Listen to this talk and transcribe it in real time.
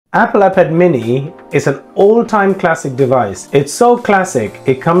Apple iPad mini is an all-time classic device. It's so classic,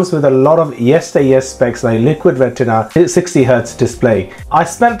 it comes with a lot of yesteryear specs like liquid retina, 60Hz display. I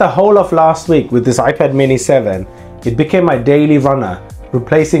spent the whole of last week with this iPad mini 7. It became my daily runner,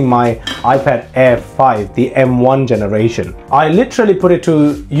 replacing my iPad Air 5, the M1 generation. I literally put it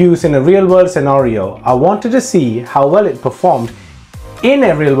to use in a real-world scenario. I wanted to see how well it performed in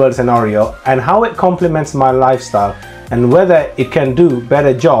a real-world scenario and how it complements my lifestyle, and whether it can do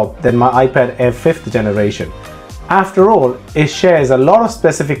better job than my iPad Air 5th generation. After all, it shares a lot of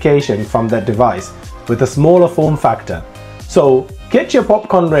specification from that device with a smaller form factor. So get your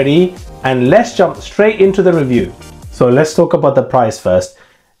popcorn ready and let's jump straight into the review. So let's talk about the price first.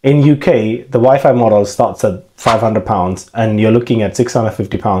 In UK, the Wi-Fi model starts at £500 and you're looking at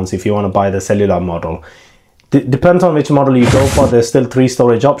 £650 if you want to buy the cellular model. Depends on which model you go for. There's still 3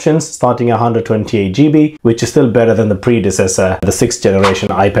 storage options starting at 128 GB, which is still better than the predecessor, the 6th generation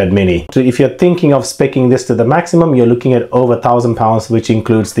iPad mini. So if you're thinking of speccing this to the maximum, you're looking at over £1,000, which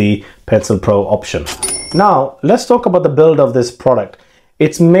includes the Pencil Pro option. Now, let's talk about the build of this product.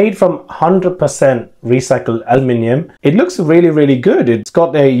 It's made from 100% recycled aluminium. It looks really good. It's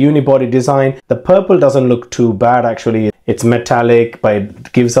got a unibody design. The purple doesn't look too bad actually. It's metallic, but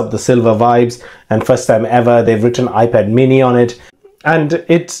it gives up the silver vibes. And first time ever, they've written iPad mini on it. And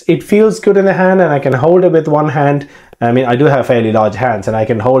it feels good in the hand, and I can hold it with one hand. I mean, I do have fairly large hands and I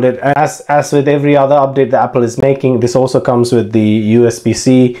can hold it. As with every other update that Apple is making, this also comes with the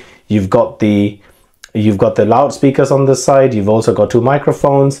USB-C. You've got the loudspeakers on this side. You've also got 2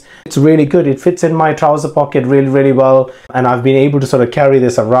 microphones. It's really good. It fits in my trouser pocket really well. And I've been able to sort of carry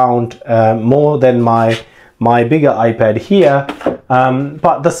this around more than my bigger iPad here.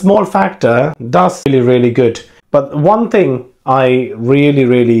 But the small factor does really good. But one thing I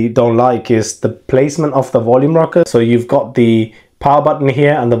really don't like is the placement of the volume rocker. So you've got the power button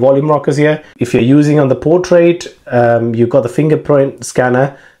here and the volume rockers here. If you're using on the portrait, you've got the fingerprint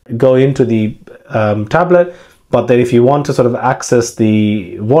scanner go into the tablet, but then if you want to sort of access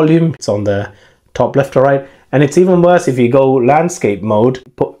the volume, it's on the top left or right. And it's even worse if you go landscape mode,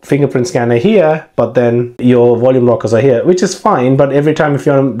 put fingerprint scanner here, but then your volume rockers are here, which is fine. But every time if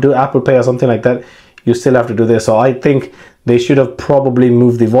you want to do Apple Pay or something like that, you still have to do this. So I think they should have probably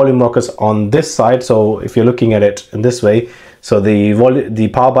moved the volume rockers on this side. So if you're looking at it in this way, so the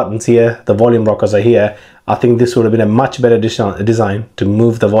power buttons here, the volume rockers are here. I think this would have been a much better design to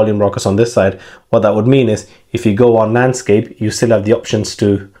move the volume rockers on this side. What that would mean is if you go on landscape, you still have the options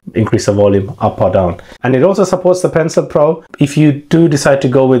to increase the volume up or down. And it also supports the Pencil Pro. If you do decide to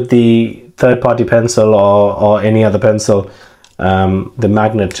go with the third-party pencil or any other pencil, the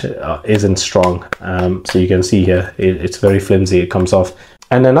magnet isn't strong. So you can see here, it's very flimsy, it comes off.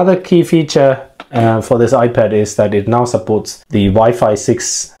 And another key feature for this iPad is that it now supports the Wi-Fi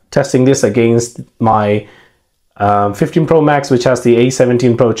 6. Testing this against my 15 Pro Max, which has the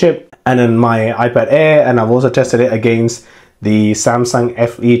A17 Pro chip, and then my iPad Air, and I've also tested it against the Samsung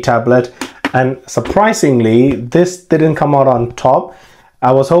FE tablet. And surprisingly, this didn't come out on top.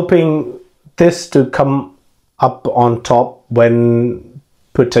 I was hoping this to come up on top when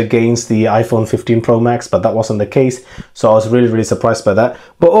put against the iPhone 15 Pro Max, but that wasn't the case. So I was really surprised by that.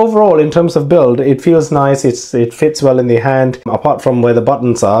 But overall, in terms of build, it feels nice. It fits well in the hand. Apart from where the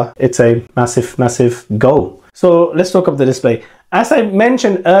buttons are, it's a massive go. So let's talk about the display. As I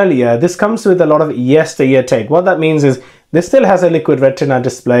mentioned earlier, this comes with a lot of yesteryear tech. What that means is this still has a liquid retina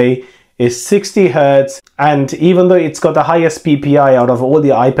display, is 60 Hz, and even though it's got the highest PPI out of all the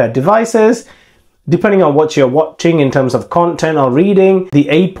iPad devices, depending on what you're watching in terms of content or reading, the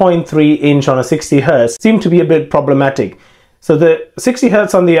 8.3 inch on a 60 Hz seem to be a bit problematic. So the 60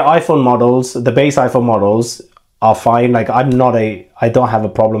 Hz on the iPhone models, the base iPhone models, are fine. Like I don't have a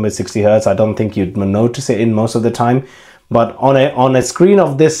problem with 60 Hz. I don't think you'd notice it in most of the time. But on a screen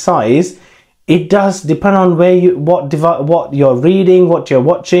of this size, it does depend on where what you're reading, what you're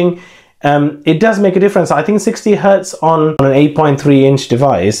watching. It does make a difference. I think 60 Hz on an 8.3 inch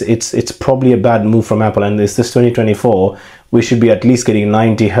device, it's probably a bad move from Apple, and this 2024, we should be at least getting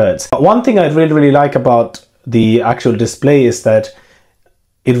 90 Hz. But one thing I really like about the actual display is that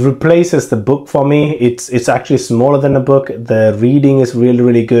it replaces the book for me. It's actually smaller than a book. The reading is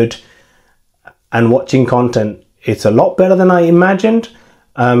really good, and watching content, it's a lot better than I imagined.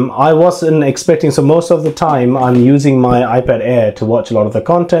 I wasn't expecting, so most of the time I'm using my iPad Air to watch a lot of the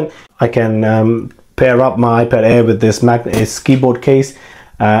content. I can pair up my iPad Air with this keyboard case,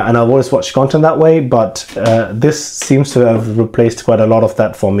 and I've always watched content that way, but this seems to have replaced quite a lot of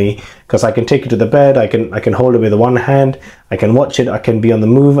that for me, because I can take it to the bed, I can hold it with one hand, I can watch it, I can be on the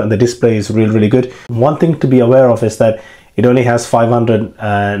move, and the display is really good. One thing to be aware of is that it only has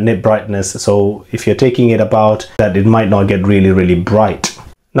 500 nit brightness, so if you're taking it about, that it might not get really bright.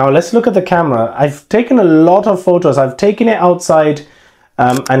 Now let's look at the camera. I've taken a lot of photos. I've taken it outside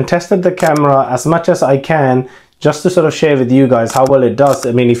and tested the camera as much as I can, just to sort of share with you guys how well it does.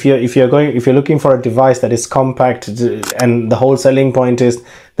 I mean, if you're looking for a device that is compact, and the whole selling point is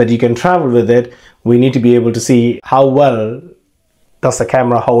that you can travel with it, we need to be able to see how well does the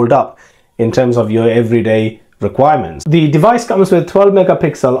camera hold up in terms of your everyday requirements. The device comes with 12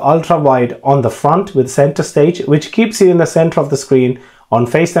 megapixel ultra wide on the front with center stage, which keeps you in the center of the screen on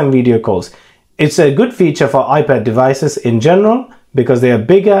FaceTime video calls. It's a good feature for iPad devices in general because they are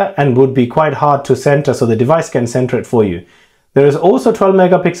bigger and would be quite hard to center, so the device can center it for you. There is also 12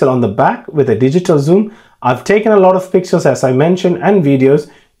 megapixel on the back with a digital zoom. I've taken a lot of pictures, as I mentioned, and videos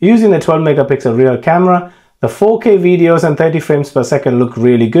using the 12 megapixel rear camera. The 4K videos and 30 frames per second look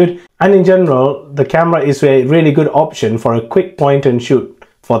really good, and in general the camera is a really good option for a quick point and shoot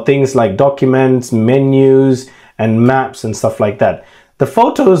for things like documents, menus and maps and stuff like that. The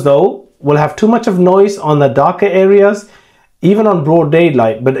photos though will have too much of noise on the darker areas, even on broad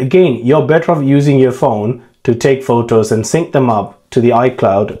daylight, but again, you're better off using your phone to take photos and sync them up to the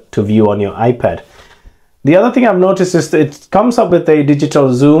iCloud to view on your iPad. The other thing I've noticed is that it comes up with a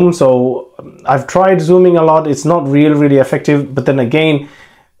digital zoom, so I've tried zooming a lot. It's not really effective, but then again,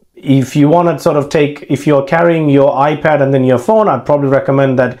 if you want to sort of if you're carrying your iPad and then your phone, I'd probably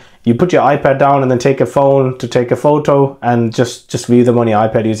recommend that you put your iPad down and then take a phone to take a photo and just view them on your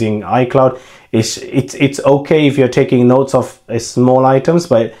iPad using iCloud. It's okay if you're taking notes of small items,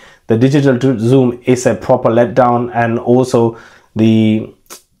 but the digital zoom is a proper letdown, and also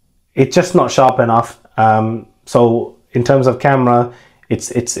it's just not sharp enough. So in terms of camera,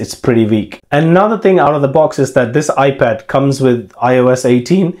 it's pretty weak. Another thing out of the box is that this iPad comes with iOS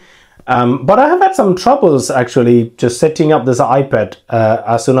 18, but I have had some troubles actually just setting up this iPad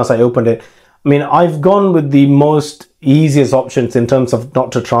as soon as I opened it. I mean, I've gone with the most easiest options in terms of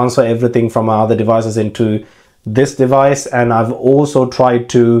not to transfer everything from my other devices into this device, and I've also tried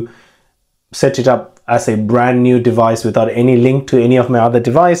to set it up as a brand new device without any link to any of my other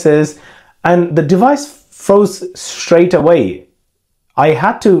devices, and the device froze straight away. I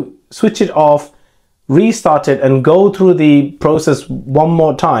had to switch it off, restart it, and go through the process one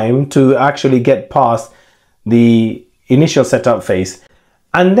more time to actually get past the initial setup phase.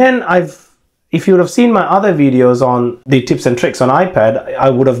 And then if you would have seen my other videos on the tips and tricks on iPad, I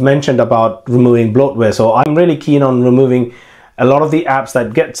would have mentioned about removing bloatware. So I'm really keen on removing a lot of the apps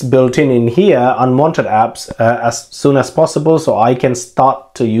that gets built in here, unwanted apps, as soon as possible, so I can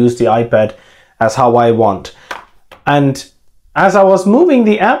start to use the iPad as how I want. And as I was moving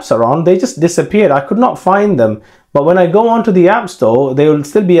the apps around, they just disappeared. I could not find them. But when I go onto the App Store, they will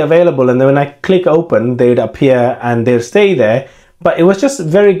still be available, and then when I click open, they'd appear and they'll stay there. But it was just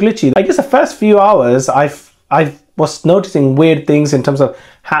very glitchy. I guess the first few hours, I was noticing weird things in terms of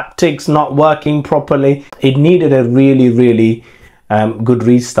haptics not working properly. It needed a really good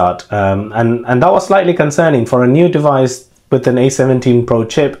restart, and that was slightly concerning for a new device with an A17 Pro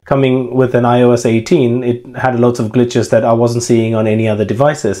chip coming with an iOS 18. It had lots of glitches that I wasn't seeing on any other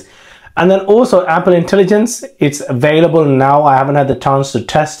devices. And then also Apple Intelligence, it's available now. I haven't had the chance to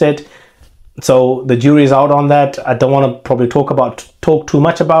test it, so the jury's out on that. I don't want to probably talk too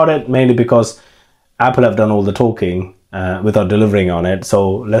much about it, mainly because Apple have done all the talking without delivering on it.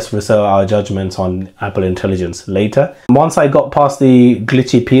 So let's reserve our judgments on Apple Intelligence later. Once I got past the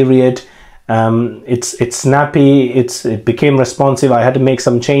glitchy period, it's snappy, it became responsive. I had to make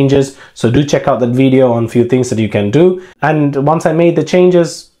some changes, so do check out that video on a few things that you can do. And once I made the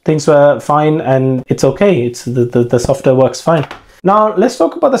changes, things were fine, and it's okay. The software works fine. Now let's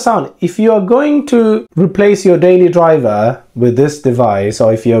talk about the sound. If you are going to replace your daily driver with this device,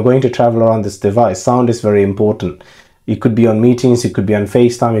 or if you are going to travel around this device, sound is very important. You could be on meetings, you could be on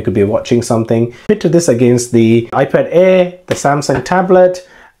FaceTime, you could be watching something. Picture this against the iPad Air, the Samsung tablet,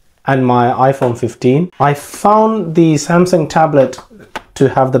 and my iPhone 15. I found the Samsung tablet to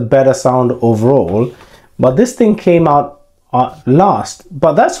have the better sound overall, but this thing came out last.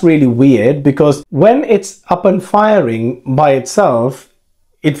 But that's really weird, because when it's up and firing by itself,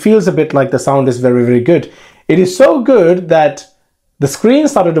 it feels a bit like the sound is very good. It is so good that the screen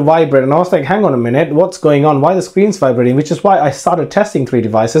started to vibrate, and I was like, hang on a minute, what's going on? Why the screen's vibrating? Which is why I started testing 3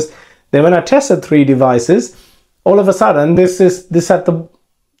 devices. Then when I tested 3 devices, all of a sudden this had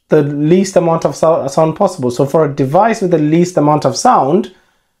the least amount of sound possible. So for a device with the least amount of sound,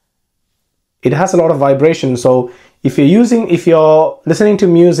 it has a lot of vibration. So if you're listening to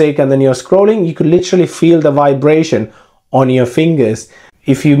music and then you're scrolling, you could literally feel the vibration on your fingers.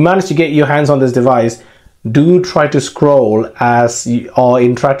 If you manage to get your hands on this device, do try to scroll as you, or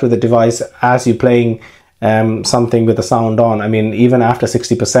interact with the device as you're playing something with the sound on. I mean, even after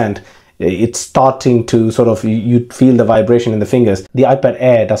 60%, it's starting to sort of, you feel the vibration in the fingers. The iPad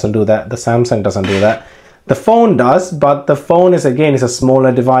Air doesn't do that. The Samsung doesn't do that. The phone does, but the phone is, again, is a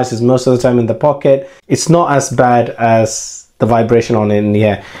smaller device. It's most of the time in the pocket. It's not as bad as the vibration on in the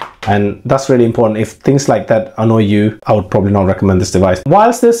air, and that's really important. If things like that annoy you, I would probably not recommend this device.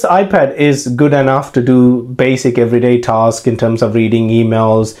 Whilst this iPad is good enough to do basic everyday tasks in terms of reading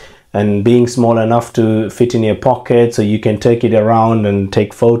emails and being small enough to fit in your pocket so you can take it around and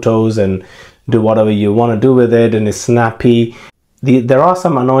take photos and do whatever you want to do with it, and it's snappy, there are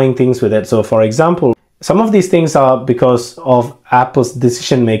some annoying things with it. So for example, some of these things are because of Apple's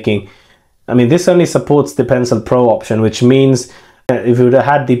decision making. I mean, this only supports the Pencil Pro option, which means if you would have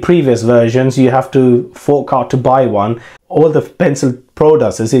had the previous versions, you have to fork out to buy one. All the Pencil Pro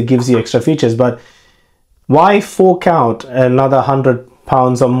does is it gives you extra features, but why fork out another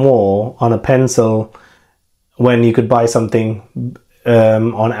 £100 or more on a pencil when you could buy something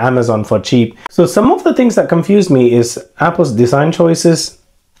on Amazon for cheap? So some of the things that confuse me is Apple's design choices.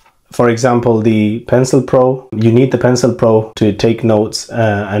 For example, the Pencil Pro, you need the Pencil Pro to take notes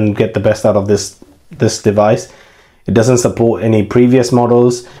and get the best out of this device. It doesn't support any previous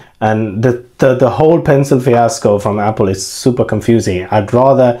models, and the whole pencil fiasco from Apple is super confusing. I'd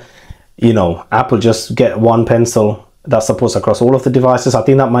rather, you know, Apple just get one pencil that supports across all of the devices. I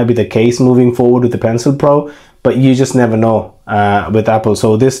think that might be the case moving forward with the Pencil Pro, but you just never know with Apple.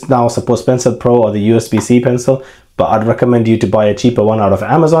 So this now supports Pencil Pro or the USB-C pencil, but I'd recommend you to buy a cheaper one out of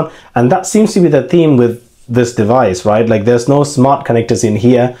Amazon. And that seems to be the theme with this device, right? Like, there's no smart connectors in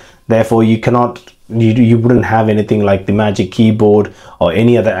here, therefore you cannot, you wouldn't have anything like the Magic Keyboard or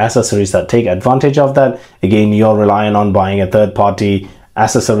any other accessories that take advantage of that. Again, you're relying on buying a third-party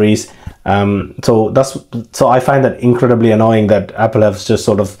accessories. So I find that incredibly annoying that Apple has just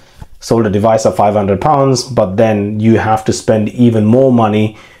sort of sold a device of £500, but then you have to spend even more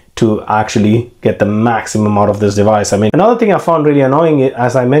money to actually get the maximum out of this device. I mean, another thing I found really annoying,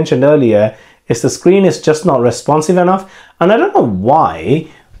 as I mentioned earlier, is the screen is just not responsive enough. And I don't know why,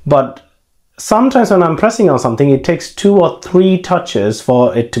 but sometimes when I'm pressing on something, it takes 2 or 3 touches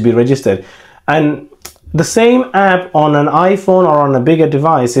for it to be registered. And the same app on an iPhone or on a bigger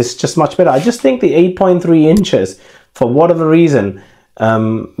device is just much better. I just think the 8.3 inches, for whatever reason,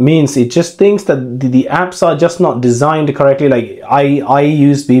 means it just thinks that the apps are just not designed correctly. Like I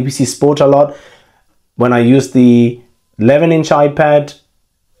use BBC Sport a lot. When I use the 11-inch iPad,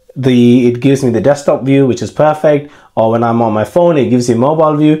 it gives me the desktop view, which is perfect. Or when I'm on my phone, it gives you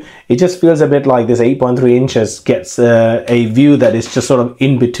mobile view. It just feels a bit like this 8.3 inches gets a view that is just sort of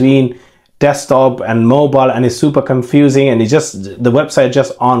in between desktop and mobile, and it's super confusing, and the website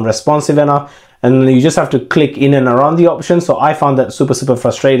just aren't responsive enough, and you just have to click in and around the options. So I found that super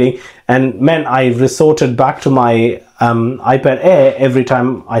frustrating, and meant I resorted back to my iPad Air every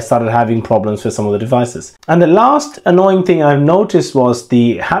time I started having problems with some of the devices. And the last annoying thing I've noticed was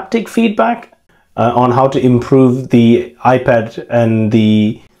the haptic feedback on how to improve the iPad. And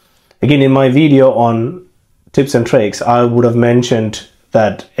again, in my video on tips and tricks, I would have mentioned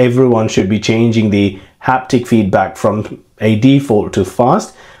that everyone should be changing the haptic feedback from a default to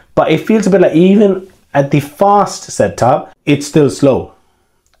fast, but it feels a bit like even at the fast setup, it's still slow.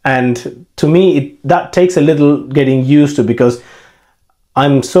 And to me, that takes a little getting used to, because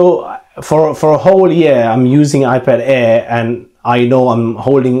I'm so, for a whole year, I'm using iPad Air, and I know I'm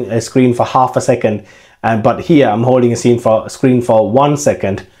holding a screen for half a second, but here I'm holding a screen for 1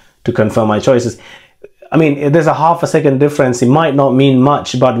 second to confirm my choices. I mean, there's a half a second difference. It might not mean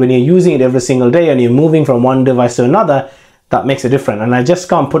much, but when you're using it every single day and you're moving from one device to another, that makes it different. And I just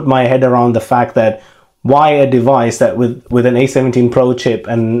can't put my head around the fact that why a device that with an A17 Pro chip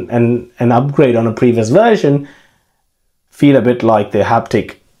and an upgrade on a previous version feel a bit like the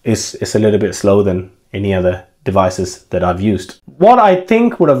haptic is a little bit slower than any other devices that I've used. What I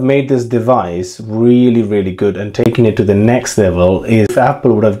think would have made this device really good and taken it to the next level is if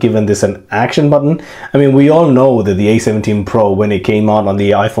Apple would have given this an action button. I mean, we all know that the A17 Pro, when it came out on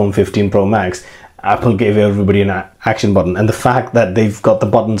the iPhone 15 Pro Max, Apple gave everybody an action button, and the fact that they've got the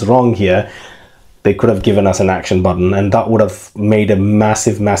buttons wrong here, they could have given us an action button, and that would have made a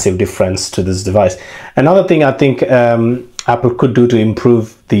massive difference to this device. Another thing I think Apple could do to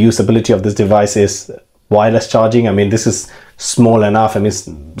improve the usability of this device is wireless charging. I mean, this is small enough. I mean,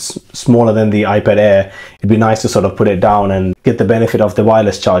 it's smaller than the iPad Air. It'd be nice to sort of put it down and get the benefit of the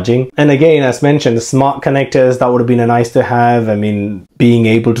wireless charging. And again, as mentioned, the smart connectors, that would have been a nice to have. I mean, being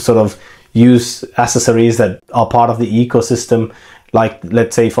able to sort of use accessories that are part of the ecosystem. Like,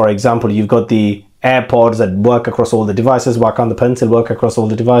 let's say, for example, you've got the AirPods that work across all the devices. Why can't the pencil work across all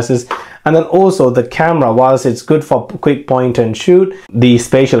the devices? And then also the camera, whilst it's good for quick point and shoot, the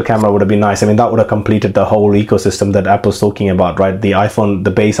spatial camera would have been nice. I mean, that would have completed the whole ecosystem that Apple's talking about, right? The iPhone,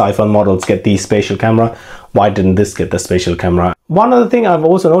 the base iPhone models get the spatial camera. Why didn't this get the spatial camera? One other thing I've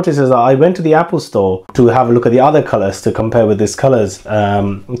also noticed is that I went to the Apple store to have a look at the other colors to compare with these colors,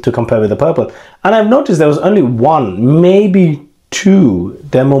 to compare with the purple. And I've noticed there was only one, maybe two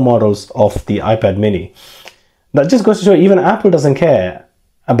demo models of the iPad mini. That just goes to show even Apple doesn't care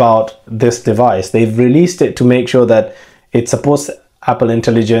about this device. They've released it to make sure that it supports Apple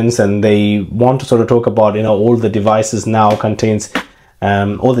Intelligence, and they want to sort of talk about, you know, all the devices now contains,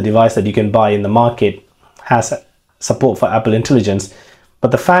 all the device that you can buy in the market has support for Apple Intelligence.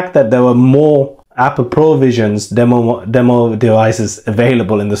 But the fact that there were more Apple Provisions demo devices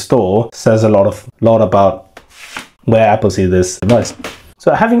available in the store says a lot about where Apple sees this device.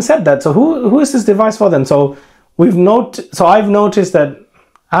 So having said that, so who is this device for then? So I've noticed that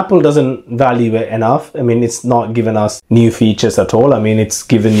Apple doesn't value it enough. I mean, it's not given us new features at all. I mean, it's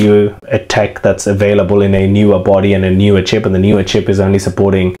given you a tech that's available in a newer body and a newer chip, and the newer chip is only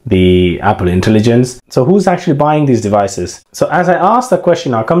supporting the Apple Intelligence. So who's actually buying these devices? So as I asked the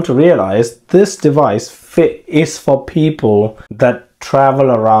question, I come to realize this device is for people that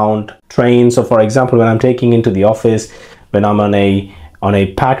travel around trains. So for example, when I'm taking into the office, when I'm on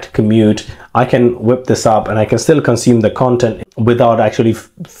a packed commute, I can whip this up and I can still consume the content without actually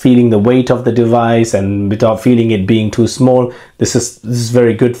feeling the weight of the device and without feeling it being too small. This is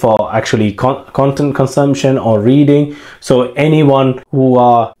very good for actually content consumption or reading. So anyone who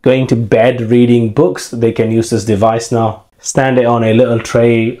are going to bed reading books, they can use this device now. Stand it on a little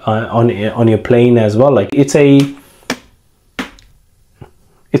tray on your plane as well. Like it's a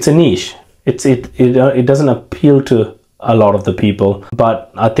niche. It doesn't appeal to a lot of the people,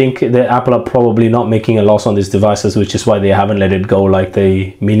 but I think that Apple are probably not making a loss on these devices, which is why they haven't let it go like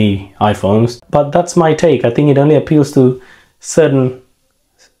the mini iPhones. But that's my take. I think it only appeals to certain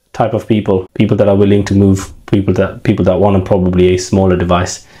type of people that are willing to move, people that want probably a smaller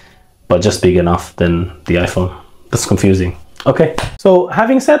device but just big enough than the iPhone. That's confusing. Okay, so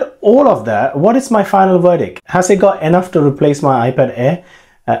having said all of that, what is my final verdict? Has it got enough to replace my iPad Air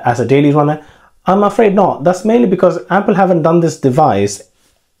as a daily runner? I'm afraid not. That's mainly because Apple haven't done this device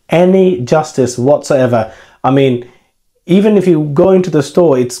any justice whatsoever. I mean, even if you go into the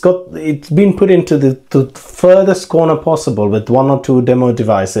store, it's been put into the furthest corner possible with one or two demo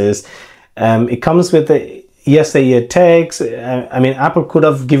devices. It comes with the yesteryear tags. I mean, Apple could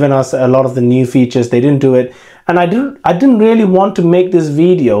have given us a lot of the new features. They didn't do it. And I didn't really want to make this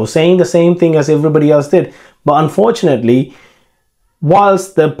video saying the same thing as everybody else did. But unfortunately,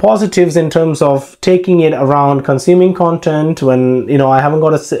 whilst the positives in terms of taking it around, consuming content, when, you know, I haven't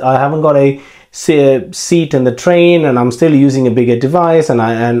got a seat in the train and I'm still using a bigger device, and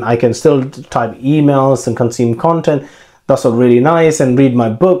I can still type emails and consume content, that's all really nice, and read my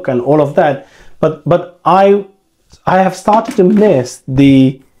book and all of that. But I have started to miss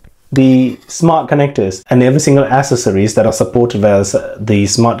the smart connectors and every single accessories that are supported by the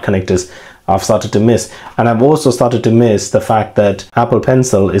smart connectors. I've started to miss, and I've also started to miss the fact that Apple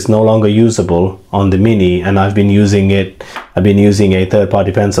Pencil is no longer usable on the mini, and I've been using a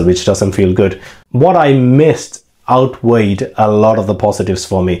third-party pencil, which doesn't feel good. What I missed outweighed a lot of the positives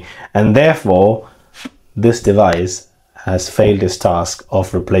for me, and therefore this device has failed its task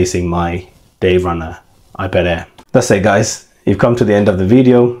of replacing my day runner iPad Air. That's it, guys. You've come to the end of the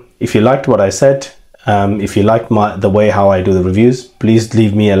video. If you liked what I said, if you like the way how I do the reviews, please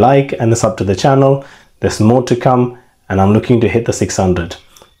leave me a like and a sub to the channel. There's more to come, and I'm looking to hit the 600.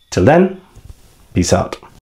 Till then, peace out.